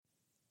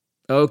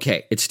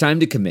Okay, it's time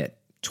to commit.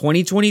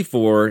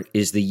 2024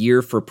 is the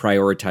year for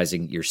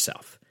prioritizing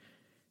yourself.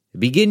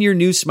 Begin your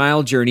new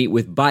smile journey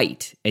with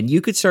Byte, and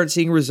you could start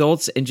seeing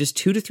results in just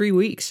 2 to 3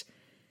 weeks.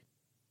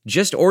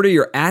 Just order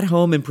your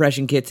at-home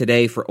impression kit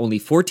today for only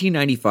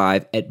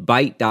 $14.95 at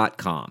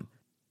Byte.com.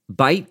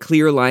 Byte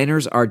clear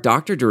liners are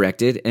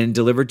doctor-directed and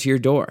delivered to your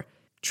door.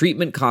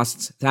 Treatment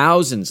costs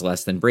thousands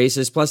less than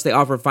braces, plus they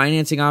offer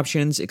financing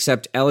options,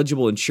 accept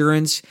eligible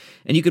insurance,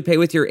 and you could pay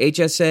with your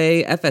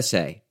HSA,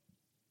 FSA.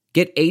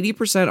 Get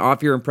 80%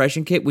 off your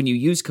impression kit when you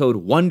use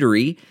code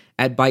WONDERY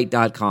at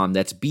Byte.com.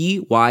 That's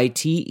BYTE.com.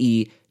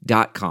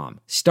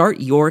 Start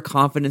your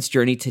confidence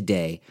journey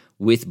today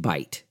with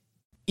Byte.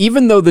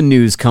 Even though the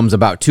news comes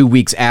about 2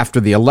 weeks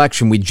after the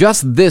election, we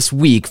just this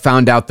week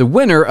found out the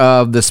winner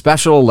of the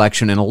special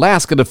election in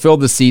Alaska to fill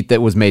the seat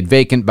that was made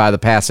vacant by the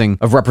passing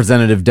of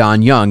Representative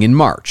Don Young in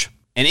March.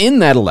 And in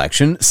that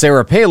election,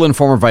 Sarah Palin,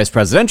 former vice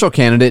presidential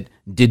candidate,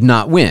 did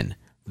not win.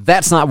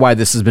 That's not why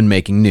this has been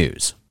making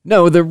news.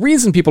 No, the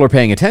reason people are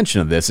paying attention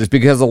to this is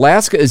because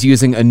Alaska is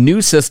using a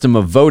new system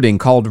of voting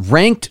called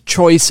ranked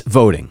choice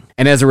voting.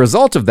 And as a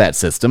result of that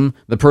system,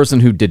 the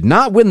person who did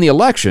not win the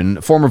election,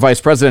 former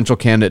vice presidential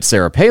candidate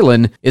Sarah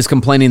Palin, is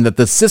complaining that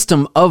the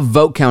system of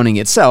vote counting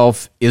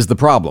itself is the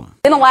problem.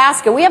 In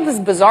Alaska, we have this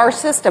bizarre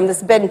system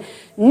that's been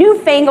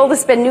newfangled,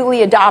 that's been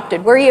newly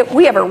adopted, where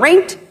we have a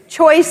ranked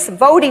choice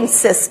voting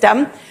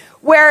system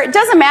where it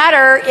doesn't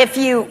matter if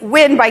you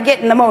win by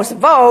getting the most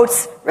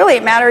votes. Really,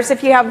 it matters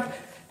if you have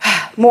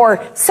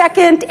more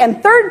second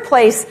and third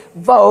place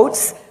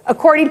votes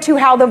according to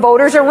how the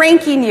voters are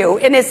ranking you.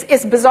 And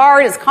it's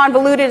bizarre, it's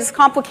convoluted, it's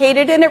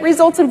complicated, and it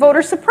results in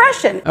voter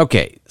suppression.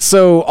 Okay,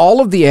 so all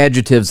of the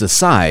adjectives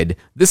aside,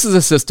 this is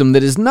a system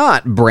that is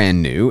not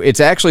brand new. It's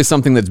actually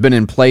something that's been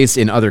in place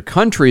in other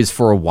countries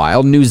for a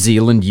while. New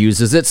Zealand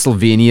uses it,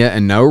 Slovenia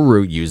and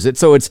Nauru use it,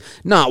 so it's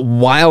not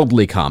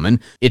wildly common.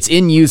 It's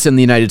in use in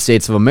the United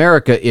States of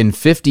America in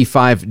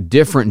 55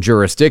 different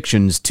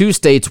jurisdictions, 2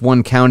 states,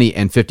 1 county,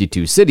 and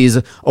 52 cities.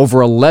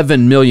 Over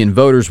 11 million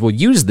voters will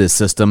use this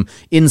system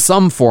in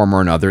some form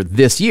or another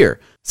this year.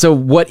 So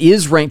what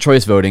is ranked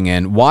choice voting,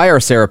 and why are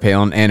Sarah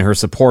Palin and her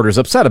supporters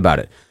upset about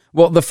it?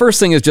 Well, the first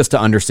thing is just to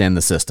understand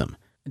the system.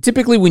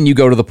 Typically, when you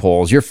go to the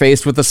polls, you're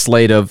faced with a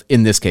slate of,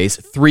 in this case,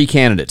 3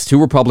 candidates,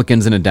 2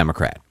 Republicans and a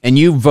Democrat. And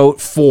you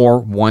vote for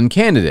one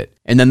candidate.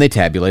 And then they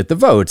tabulate the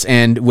votes.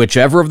 And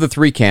whichever of the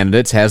 3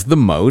 candidates has the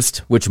most,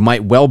 which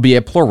might well be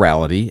a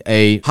plurality,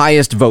 a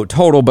highest vote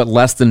total but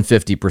less than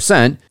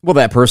 50%, well,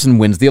 that person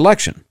wins the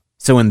election.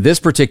 So in this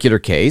particular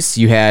case,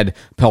 you had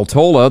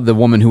Peltola, the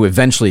woman who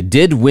eventually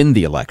did win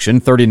the election,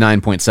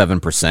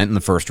 39.7% in the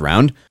first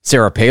round,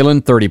 Sarah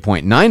Palin,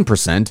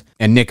 30.9%,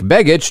 and Nick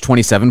Begich,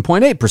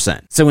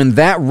 27.8%. So in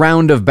that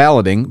round of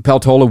balloting,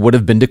 Peltola would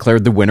have been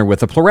declared the winner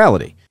with a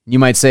plurality. You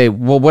might say,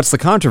 well, what's the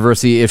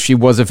controversy if she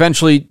was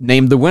eventually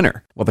named the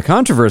winner? Well, the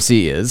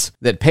controversy is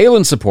that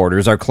Palin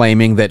supporters are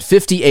claiming that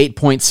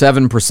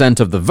 58.7%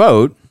 of the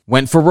vote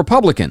went for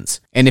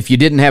Republicans. And if you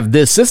didn't have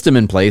this system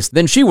in place,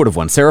 then she would have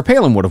won. Sarah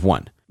Palin would have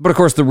won. But of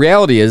course, the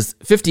reality is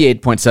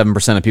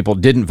 58.7% of people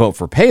didn't vote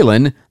for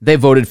Palin. They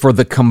voted for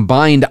the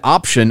combined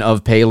option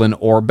of Palin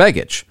or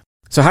Begich.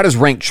 So how does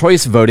ranked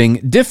choice voting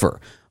differ?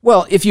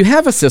 Well, if you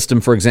have a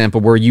system, for example,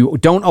 where you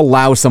don't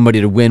allow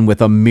somebody to win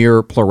with a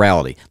mere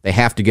plurality, they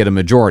have to get a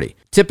majority.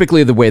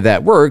 Typically, the way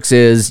that works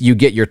is you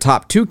get your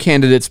top 2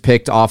 candidates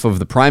picked off of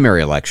the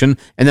primary election,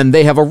 and then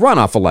they have a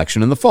runoff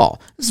election in the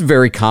fall. This is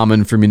very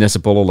common for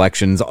municipal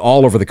elections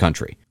all over the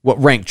country.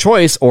 What ranked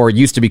choice, or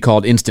used to be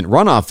called instant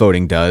runoff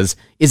voting, does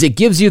is it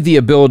gives you the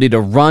ability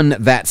to run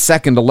that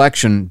second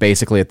election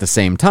basically at the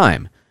same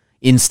time.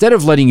 Instead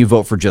of letting you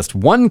vote for just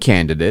one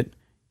candidate,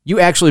 you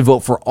actually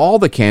vote for all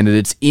the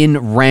candidates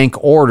in rank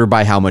order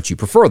by how much you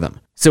prefer them.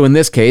 So in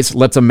this case,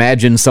 let's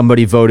imagine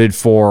somebody voted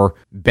for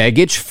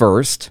Begich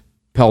first,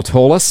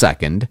 Peltola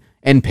second,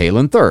 and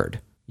Palin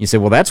third. You say,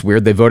 well, that's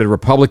weird. They voted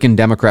Republican,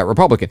 Democrat,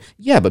 Republican.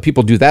 Yeah, but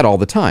people do that all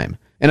the time.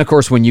 And of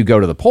course, when you go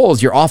to the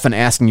polls, you're often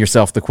asking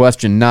yourself the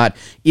question, not,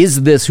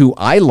 is this who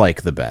I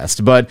like the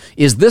best, but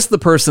is this the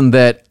person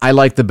that I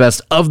like the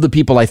best of the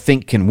people I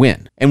think can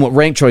win? And what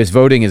ranked choice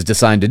voting is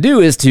designed to do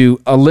is to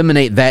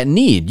eliminate that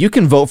need. You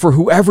can vote for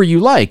whoever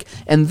you like.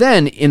 And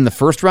then in the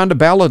first round of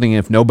balloting,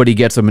 if nobody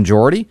gets a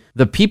majority,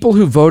 the people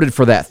who voted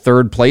for that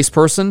third place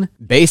person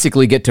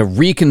basically get to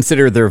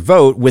reconsider their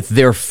vote with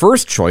their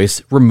first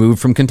choice removed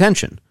from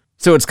contention.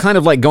 So it's kind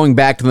of like going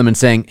back to them and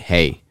saying,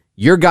 hey,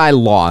 your guy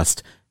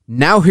lost.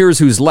 Now here's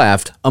who's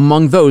left.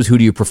 Among those, who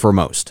do you prefer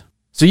most?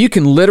 So you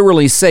can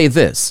literally say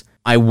this: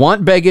 I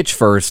want Begich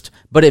first,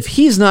 but if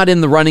he's not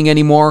in the running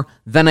anymore,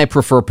 then I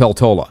prefer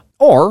Peltola.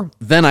 Or,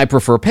 then I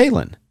prefer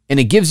Palin. And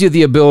it gives you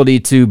the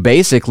ability to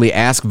basically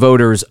ask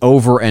voters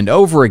over and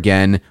over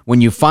again,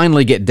 when you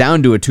finally get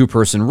down to a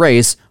 2-person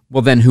race,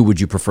 well then who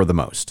would you prefer the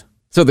most?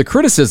 So the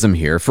criticism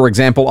here, for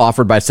example,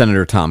 offered by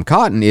Senator Tom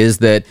Cotton, is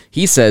that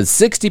he says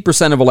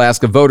 60% of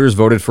Alaska voters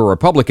voted for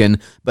Republican,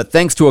 but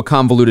thanks to a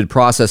convoluted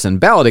process and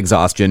ballot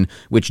exhaustion,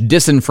 which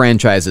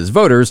disenfranchises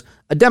voters,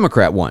 a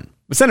Democrat won.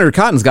 But Senator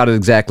Cotton's got it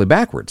exactly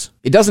backwards.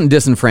 It doesn't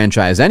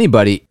disenfranchise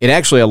anybody. It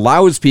actually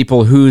allows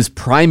people whose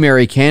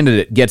primary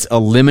candidate gets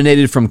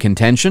eliminated from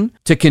contention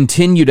to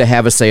continue to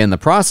have a say in the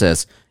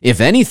process. If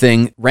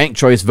anything, ranked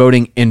choice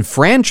voting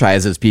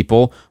enfranchises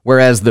people,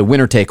 whereas the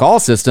winner-take-all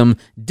system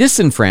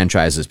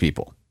disenfranchises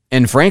people.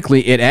 And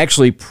frankly, it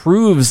actually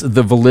proves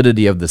the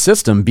validity of the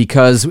system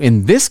because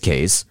in this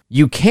case,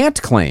 you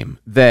can't claim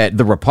that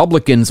the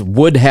Republicans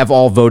would have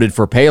all voted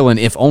for Palin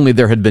if only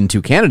there had been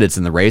two candidates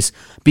in the race,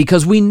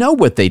 because we know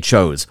what they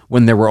chose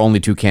when there were only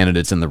two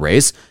candidates in the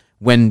race.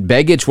 When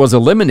Begich was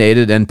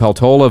eliminated and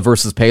Peltola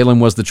versus Palin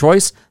was the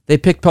choice, they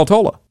picked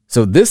Peltola.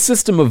 So this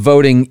system of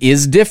voting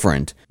is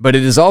different, but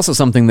it is also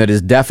something that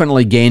is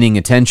definitely gaining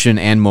attention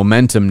and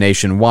momentum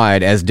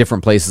nationwide as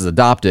different places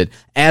adopt it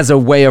as a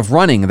way of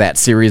running that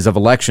series of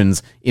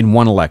elections in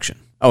one election.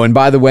 Oh, and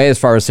by the way, as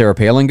far as Sarah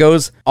Palin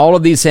goes, all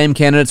of these same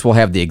candidates will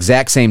have the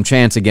exact same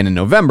chance again in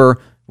November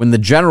when the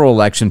general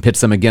election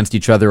pits them against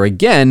each other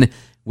again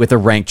with a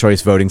ranked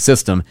choice voting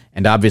system,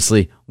 and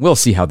obviously, we'll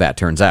see how that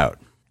turns out.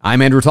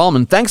 I'm Andrew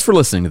Tallman. Thanks for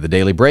listening to The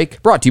Daily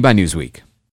Break, brought to you by Newsweek.